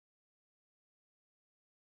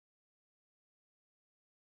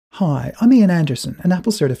Hi, I'm Iain Anderson, an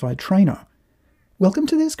Apple Certified Trainer. Welcome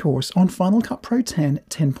to this course on Final Cut Pro 10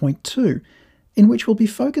 10.2, in which we'll be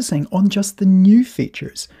focusing on just the new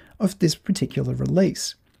features of this particular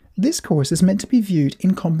release. This course is meant to be viewed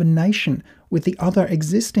in combination with the other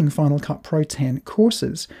existing Final Cut Pro 10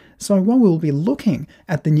 courses, so while we'll be looking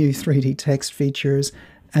at the new 3D text features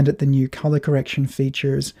and at the new color correction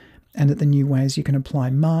features and at the new ways you can apply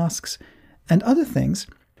masks and other things,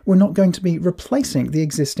 we're not going to be replacing the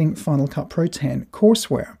existing Final Cut Pro 10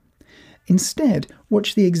 courseware. Instead,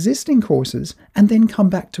 watch the existing courses and then come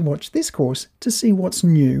back to watch this course to see what's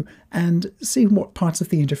new and see what parts of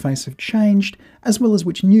the interface have changed, as well as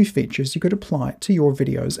which new features you could apply to your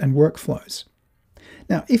videos and workflows.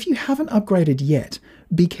 Now, if you haven't upgraded yet,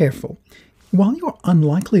 be careful. While you're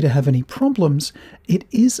unlikely to have any problems, it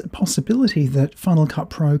is a possibility that Final Cut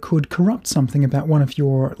Pro could corrupt something about one of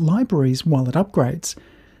your libraries while it upgrades.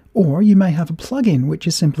 Or you may have a plugin which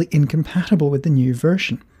is simply incompatible with the new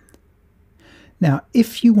version. Now,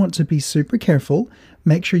 if you want to be super careful,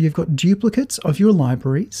 make sure you've got duplicates of your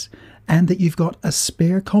libraries and that you've got a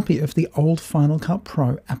spare copy of the old Final Cut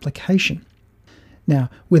Pro application. Now,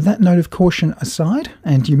 with that note of caution aside,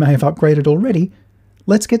 and you may have upgraded already,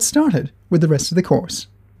 let's get started with the rest of the course.